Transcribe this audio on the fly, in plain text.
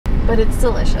but it's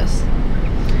delicious.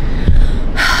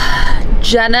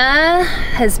 Jenna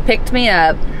has picked me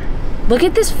up. Look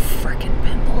at this freaking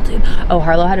pimple, dude. Oh,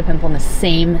 Harlow had a pimple in the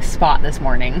same spot this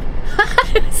morning.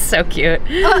 So cute.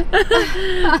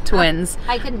 Twins.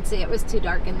 I couldn't see. It was too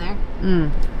dark in there.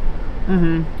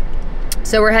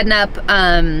 So we're heading up.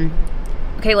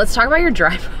 Okay, let's talk about your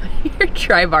dry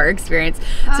bar experience.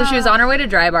 So she was on her way to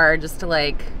Dry Bar just to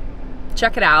like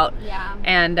check it out. Yeah.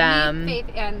 And me,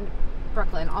 Faith, and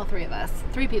Brooklyn, all three of us.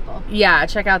 3 people. Yeah,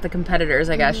 check out the competitors,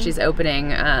 I guess. She's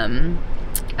opening.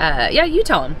 Yeah, you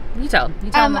tell them. You tell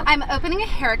them. I'm opening a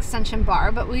hair extension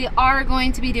bar, but we are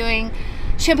going to be doing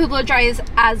shampoo blow dries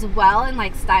as well, and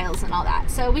like styles and all that.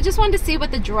 So we just wanted to see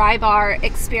what the Dry Bar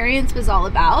experience was all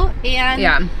about, and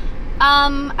yeah,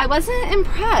 I wasn't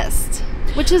impressed,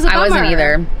 which is a bummer. I wasn't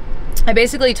either. I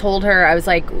basically told her, I was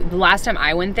like, the last time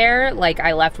I went there, like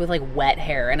I left with like wet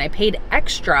hair, and I paid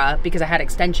extra because I had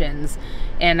extensions,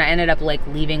 and I ended up like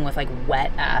leaving with like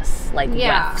wet ass like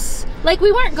refs. Like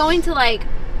we weren't going to like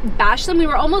bash them, we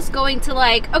were almost going to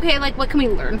like, okay, like what can we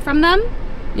learn from them?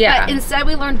 Yeah. But instead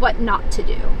we learned what not to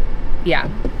do. Yeah.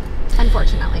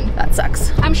 Unfortunately. That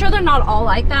sucks. I'm sure they're not all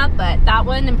like that, but that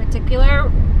one in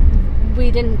particular, we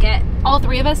didn't get, all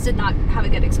 3 of us did not have a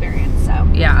good experience, so.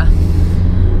 Yeah.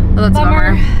 Well, that's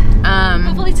bummer. A bummer.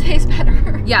 Hopefully today's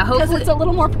better. Yeah, hopefully. Because it's a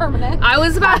little more permanent. I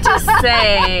was about to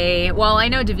say, well, I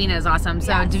know Davina is awesome.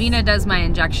 So yes. Davina does my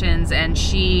injections, and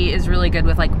she is really good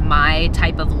with like my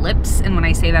type of lips. And when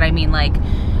I say that, I mean like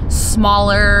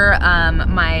smaller.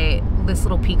 This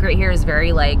little peak right here is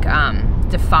very like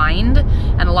defined,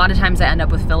 and a lot of times I end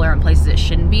up with filler in places it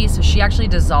shouldn't be. So she actually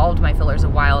dissolved my fillers a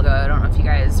while ago. I don't know if you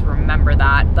guys remember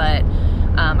that, but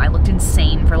I looked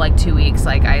insane for like 2 weeks.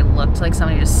 Like I looked like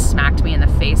somebody just smacked me in the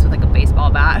face with like a baseball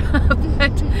bat.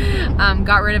 But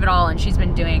got rid of it all, and she's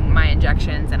been doing my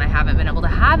injections, and I haven't been able to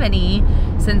have any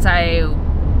since I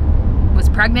was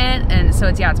pregnant, and so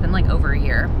it's been like over a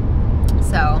year.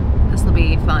 So this will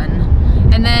be fun.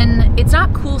 And then it's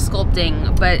not cool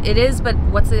sculpting, but it is, but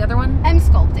what's the other one? M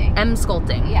sculpting. M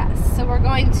sculpting. Yes. So we're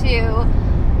going to,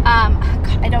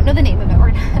 God, I don't know the name of it.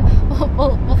 We're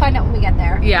gonna, we'll find out when we get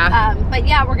there. Yeah. But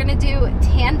yeah, we're gonna do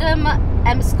tandem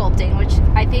M sculpting, which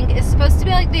I think is supposed to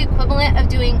be like the equivalent of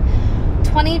doing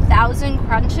 20,000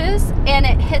 crunches, and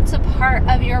it hits a part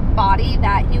of your body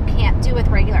that you can't do with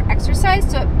regular exercise,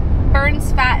 so it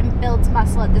burns fat and builds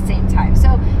muscle at the same time.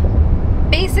 So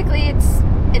basically it's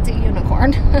a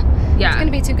unicorn. Yeah. It's gonna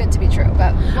be too good to be true,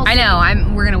 but we'll see. I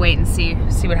know, we're gonna wait and see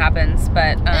what happens,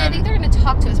 but and I think they're gonna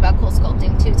talk to us about cool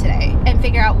sculpting too today, and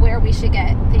figure out where we should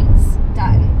get things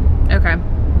done. Okay,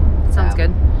 sounds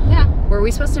good. Yeah. Were we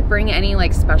supposed to bring any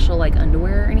like special like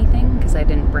underwear or anything? Because I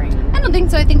didn't bring. I don't think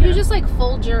so. I think you just like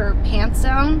fold your pants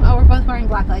down. Oh, we're both wearing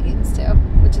black leggings too,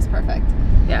 which is perfect.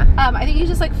 Yeah. I think you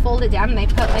just like fold it down, and they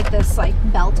put like this like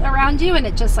belt around you, and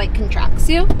it just like contracts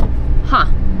you. Huh.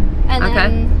 And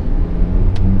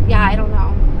then, yeah, I don't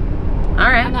know. All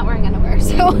right. I'm not wearing underwear,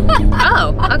 so.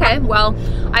 Oh, okay. Well,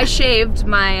 I shaved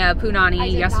my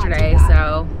punani yesterday,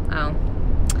 so I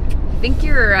think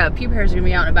your pube hairs are gonna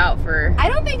be out and about for. I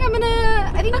think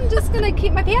I'm just gonna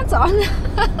keep my pants on.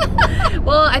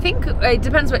 Well, I think it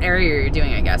depends what area you're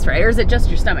doing, I guess, right? Or is it just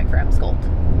your stomach for M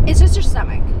sculpt? It's just your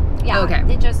stomach. Yeah. Okay.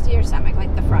 They just do your stomach,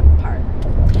 like the front part.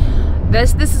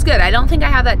 This is good. I don't think I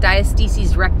have that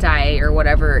diastasis recti or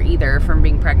whatever either from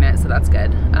being pregnant, so that's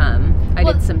good. I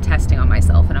did some testing on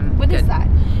myself, and I'm good. What is that?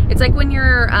 It's like when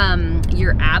your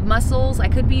ab muscles, I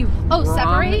could be wrong.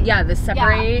 Separate? Yeah, they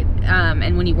separate,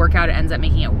 and when you work out, it ends up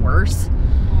making it worse.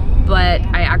 But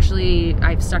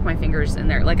I've stuck my fingers in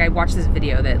there. Like I watched this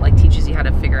video that like teaches you how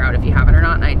to figure out if you have it or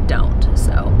not, and I don't.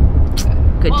 So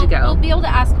good to go. We'll be able to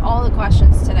ask all the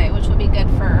questions today, which will be good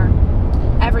for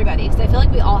everybody, because I feel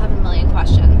like we all have a million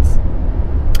questions.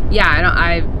 Yeah,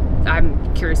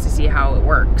 I'm curious to see how it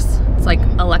works. It's like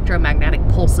electromagnetic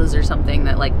pulses or something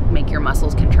that like make your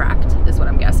muscles contract, is what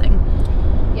I'm guessing.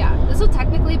 Yeah, this will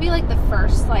technically be like the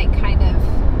first like kind of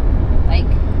like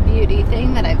beauty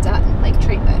thing that I've done, like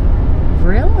treatment.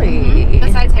 Really?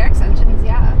 Besides hair extensions,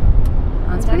 yeah.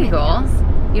 That's pretty cool. Else.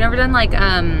 You never done like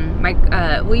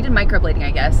well, you did microblading,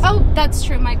 I guess. Oh, that's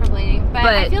true, microblading. But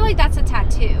I feel like that's a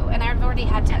tattoo, and I've already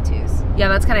had tattoos. Yeah,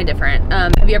 that's kind of different.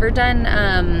 Have you ever done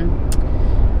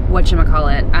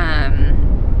whatchamacallit?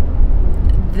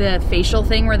 The facial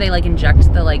thing where they like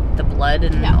inject the blood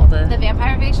and all the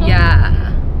vampire facial?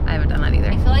 Yeah. I haven't done that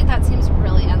either. I feel like that seems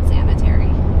really unsanitary.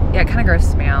 Yeah, it kind of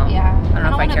grosses me out. Yeah. I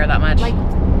don't know if I care that much. Like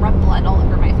rub blood all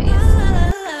over my face.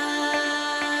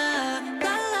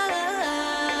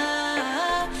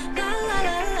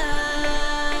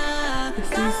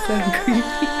 So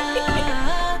creepy.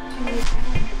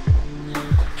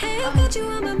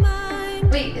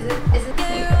 Wait, is it?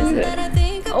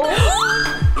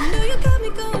 Oh.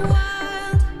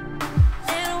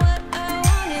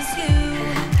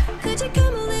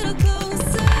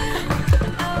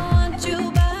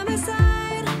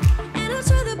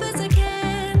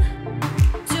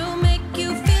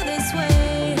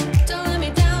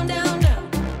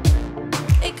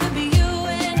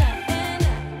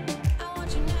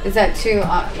 Is that too?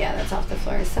 Yeah, that's off the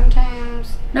floor.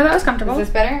 Sometimes. No, that was comfortable. Is this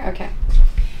better? Okay.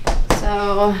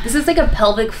 So this is like a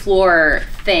pelvic floor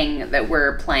thing that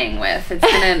we're playing with. It's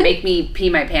gonna make me pee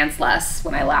my pants less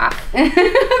when I laugh.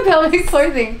 pelvic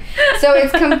floor thing. So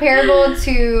it's comparable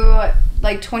to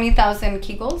like 20,000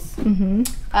 Kegels.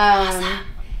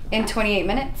 In 28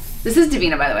 minutes. This is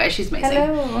Davina, by the way. She's amazing.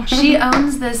 Hello. She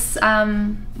owns this,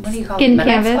 what do you call Skin it?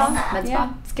 canvas. Med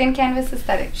spa? Skin canvas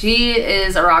aesthetic. She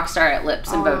is a rock star at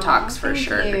lips and Botox for thank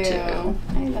sure, you. too.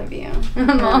 I love you.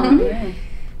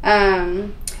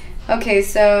 Okay,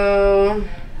 so...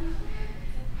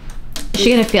 Is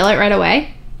she gonna feel it right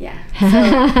away? Yeah. So,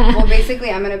 well,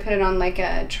 basically, I'm gonna put it on like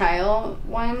a trial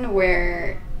one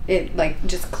where it like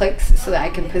just clicks so that I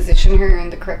can position her in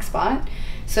the correct spot.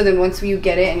 So then once you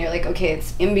get it and you're like, okay,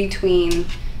 it's in between,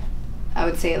 I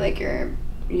would say like your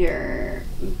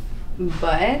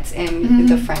butt and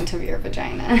the front of your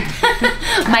vagina.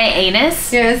 My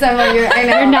anus? Yes, I'm like I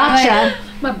know. Your nacha.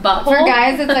 My butthole? For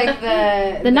guys, it's like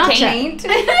the nacha. taint.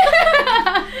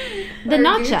 The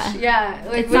nacha. Yeah.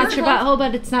 Like, It's not your butthole,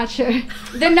 but it's not your...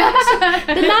 The nacha.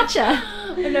 The nacha.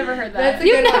 I've never heard that. That's a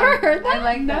You've good never one. heard that? I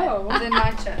like No. that. The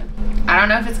nacha. I don't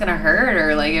know if it's gonna hurt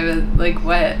or like if it, like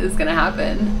what is gonna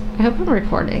happen. I hope I'm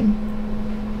recording.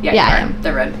 Yeah, Yeah, I you are. am.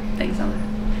 The red things on there.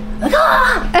 Like,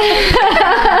 ah!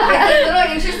 It's a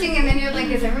little interesting, and then you're like,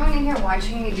 is everyone in here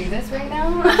watching me do this right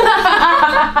now?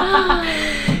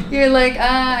 You're like,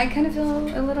 I kind of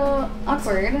feel a little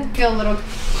awkward. Feel a little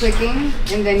clicking,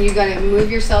 and then you gotta move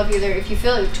yourself either if you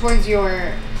feel it towards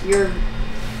your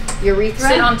urethra.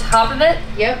 Sit on top of it?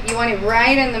 Yep, you want it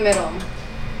right in the middle.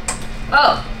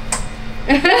 Oh.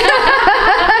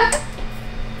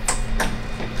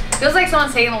 Feels like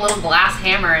someone's taking a little glass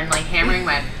hammer and like hammering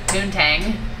my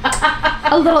poontang.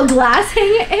 A little glass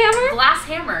hammer? Glass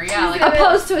hammer, yeah. Like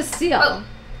Opposed to a steel. Oh.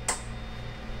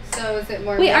 So is it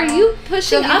more Wait, are metal? you pushing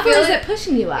So if you up or feel is it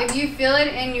pushing you up? If you feel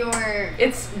it in your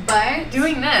It's butt,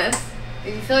 doing this.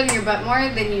 if you feel it in your butt more,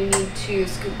 then you need to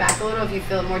scoot back a little. If you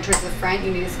feel it more towards the front, you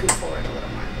need to scoot forward a little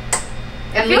more.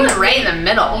 I feel it right in the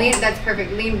middle. Lean, that's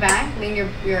perfect. Lean back. Lean your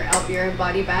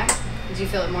body back. Do you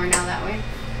feel it more now that way?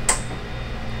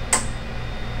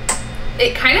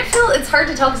 It kind of feels, it's hard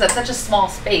to tell because that's such a small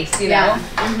space, you Yeah.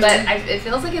 know? But it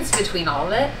feels like it's between all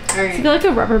of it. All Does it right. feel like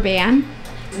a rubber band?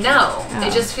 No, Oh.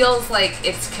 it just feels like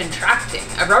it's contracting.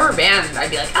 A rubber band,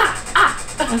 I'd be like,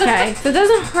 ah. Okay, so it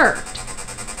doesn't hurt.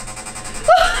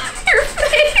 Your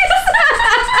face.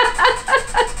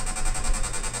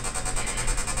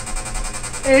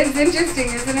 It's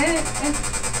interesting, isn't it?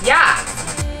 Yeah.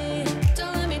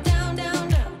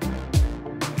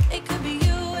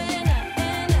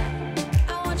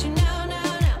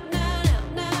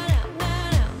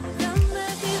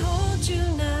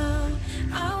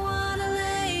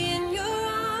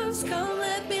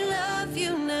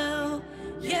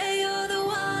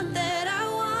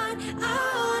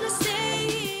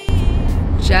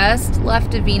 Just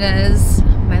left Davina's.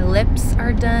 My lips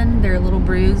are done. They're a little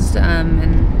bruised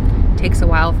and takes a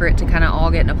while for it to kind of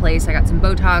all get into place. I got some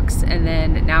Botox and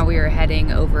then now we are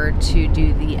heading over to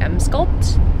do the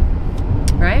M-Sculpt,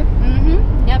 right?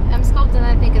 Mm-hmm. Yep, M-Sculpt, and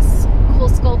I think it's cool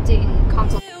sculpting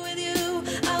consult.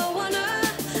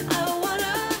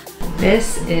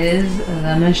 This is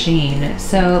the machine.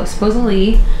 So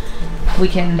supposedly we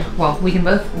can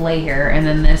both lay here and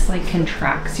then this like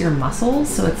contracts your muscles.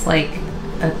 So it's like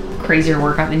a crazier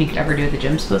workout than you could ever do at the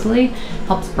gym supposedly.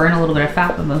 Helps burn a little bit of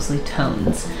fat, but mostly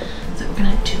tones. So we're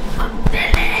gonna do my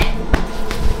belly.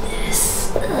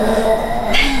 This.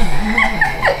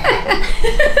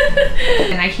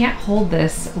 And I can't hold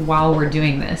this while we're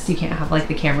doing this. You can't have like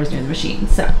the cameras near the machine.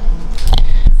 So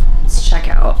let's check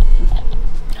out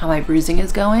how my bruising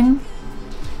is going.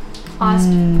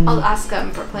 I'll ask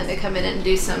Brooklyn to come in and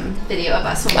do some video of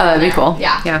us. Oh, that'd be cool.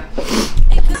 Yeah. Yeah.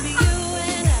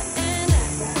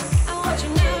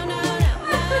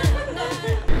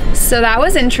 So that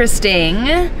was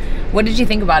interesting. What did you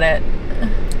think about it?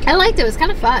 I liked it. It was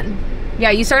kind of fun.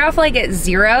 Yeah, you start off like at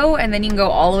 0 and then you can go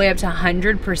all the way up to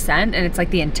 100% and it's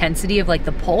like the intensity of like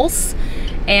the pulse.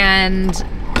 And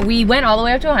we went all the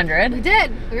way up to 100. We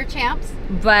did. We were champs.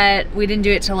 But we didn't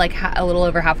do it till like a little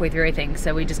over halfway through, I think.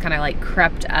 So we just kind of like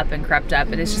crept up and crept up.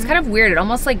 And it's just kind of weird. It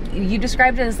almost like, you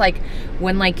described it as like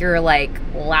when like you're like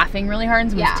laughing really hard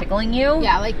and someone's tickling you.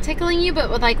 Yeah, like tickling you, but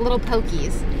with like little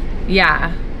pokies.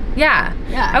 Yeah. Yeah.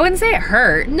 I wouldn't say it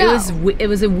hurt. No. It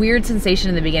was a weird sensation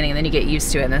in the beginning, and then you get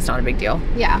used to it, and that's not a big deal.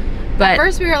 Yeah. But at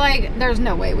first we were like, there's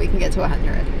no way we can get to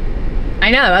 100. I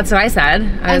know, that's what I said.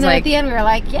 I was then like, at the end we were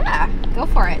like, yeah, go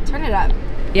for it. Turn it up.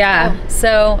 Yeah.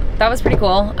 So that was pretty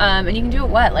cool. And you can do it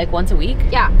what, like once a week?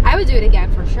 Yeah, I would do it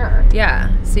again for sure. Yeah.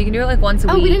 So you can do it like once a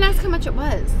week. Oh, we didn't ask how much it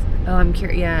was. Oh, I'm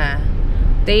curious. Yeah.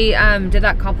 They did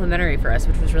that complimentary for us,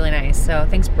 which was really nice. So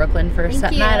thanks, Brooklyn, for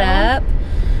setting that up.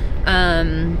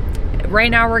 Right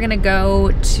now we're gonna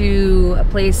go to a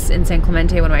place in San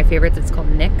Clemente, one of my favorites. It's called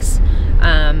Nick's.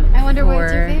 I wonder why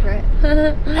it's your favorite.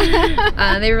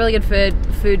 They have really good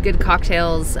food, good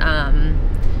cocktails, and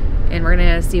we're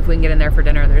gonna see if we can get in there for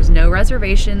dinner. There's no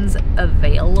reservations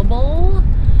available,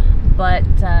 but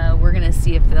we're gonna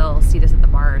see if they'll seat us at the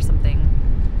bar or something.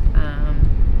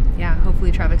 Yeah,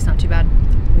 hopefully traffic's not too bad.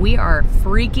 We are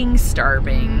freaking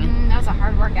starving. That was a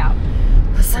hard workout.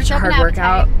 Such a hard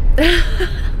workout.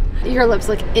 Your lips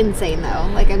look insane though.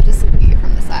 Like I'm just looking at you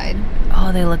from the side.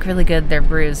 Oh, they look really good. They're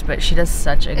bruised, but she does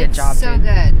such a good job. It's so dude.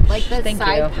 good. Like the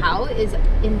side pout is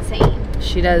insane.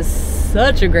 She does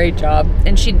such a great job,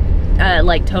 and she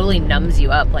like totally numbs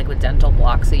you up like with dental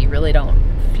blocks, so you really don't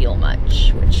feel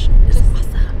much, which is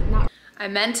awesome. I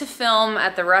meant to film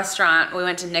at the restaurant. We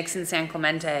went to Nick's in San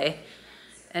Clemente,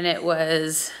 and it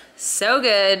was so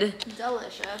good.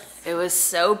 Delicious. It was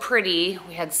so pretty.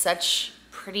 We had such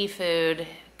pretty food,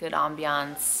 good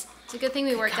ambiance. It's a good thing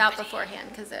we worked out beforehand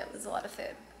because it was a lot of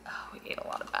food. Oh, we ate a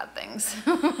lot of bad things.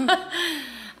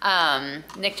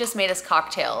 Nick just made us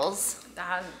cocktails.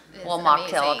 That is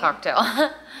mocktail, a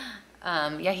cocktail.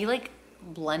 Yeah, he like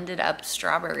blended up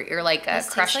strawberry or like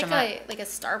crushed them up. Like a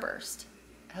Starburst.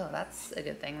 Oh, that's a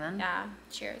good thing then. Yeah.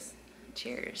 Cheers.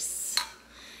 Cheers.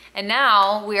 And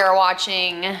now we are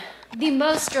watching the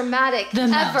most dramatic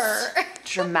ever.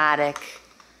 Dramatic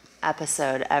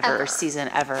episode ever, season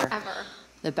ever.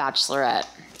 The Bachelorette.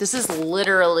 This has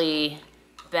literally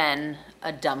been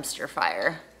a dumpster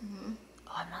fire.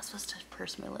 Oh, I'm not supposed to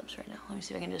purse my lips right now. Let me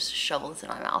see if I can just shovel this in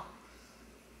my mouth.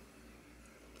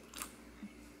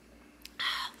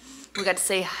 We got to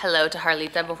say hello to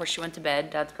Harlita before she went to bed.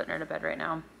 Dad's putting her to bed right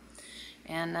now.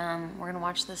 And we're gonna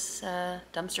watch this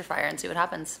dumpster fire and see what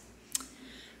happens.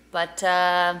 But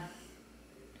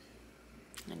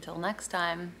until next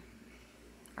time,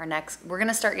 we're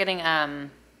gonna start getting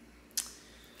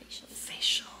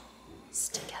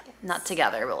facials together. Not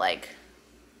together, but like,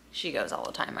 she goes all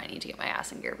the time. I need to get my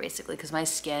ass in gear basically, because my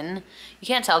skin, you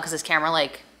can't tell because this camera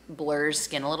like blurs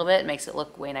skin a little bit, it makes it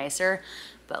look way nicer.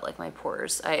 But like my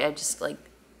pores, I just like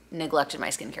neglected my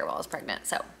skincare while I was pregnant.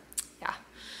 So yeah.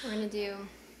 We're gonna do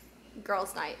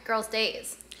girls' night, girls'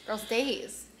 days.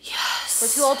 Yes. We're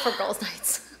too old for girls'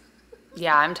 nights.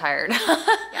 Yeah, I'm tired.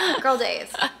 Yeah, girl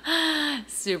days.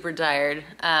 Super tired.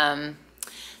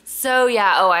 So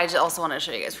yeah, I just also want to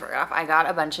show you guys before I get off. I got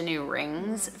a bunch of new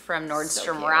rings from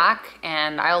Nordstrom Rack,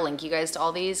 and I'll link you guys to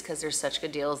all these because they're such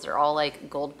good deals. They're all like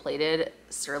gold plated,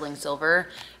 sterling silver.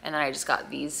 And then I just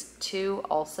got these two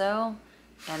also,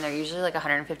 and they're usually like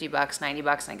 150 bucks, 90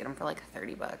 bucks, and I get them for like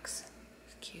 30 bucks.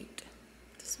 It's cute.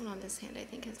 This one on this hand I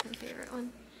think is my favorite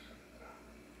one.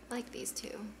 I like these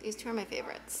two. These two are my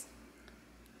favorites.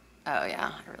 Oh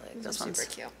yeah, I really like this one. Super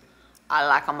cute. I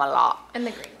like them a lot. And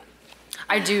the green one.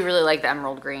 I do really like the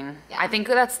emerald green. Yeah. I think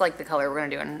that's like the color we're gonna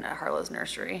do in Harlow's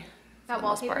nursery. That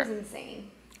wallpaper is insane.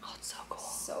 Oh, it's so cool.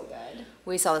 So good.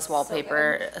 We saw this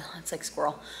wallpaper. It's like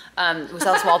squirrel. We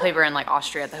saw this wallpaper in like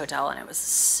Austria at the hotel, and it was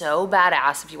so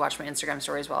badass. If you watch my Instagram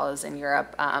stories while I was in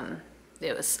Europe,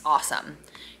 it was awesome.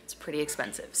 It's pretty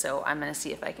expensive, so I'm gonna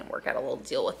see if I can work out a little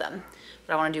deal with them.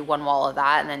 But I want to do one wall of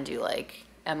that, and then do like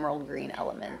emerald green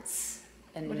elements.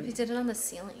 And what if you did it on the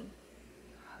ceiling?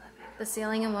 The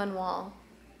ceiling and one wall.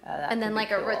 And then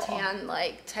like a rattan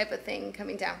like type of thing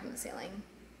coming down from the ceiling.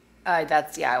 I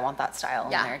want that style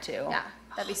in there too. Yeah,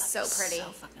 that'd be so pretty. So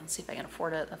fucking, let's see if I can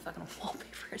afford it. The fucking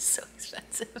wallpaper is so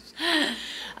expensive.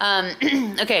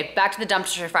 Okay, back to the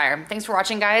dumpster fire. Thanks for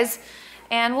watching, guys.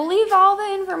 And we'll leave all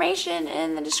the information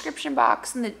in the description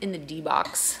box, in the D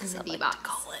box. In the D box.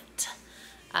 Call it.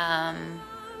 Yeah,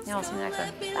 I'll see you next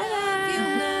time.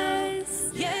 Bye.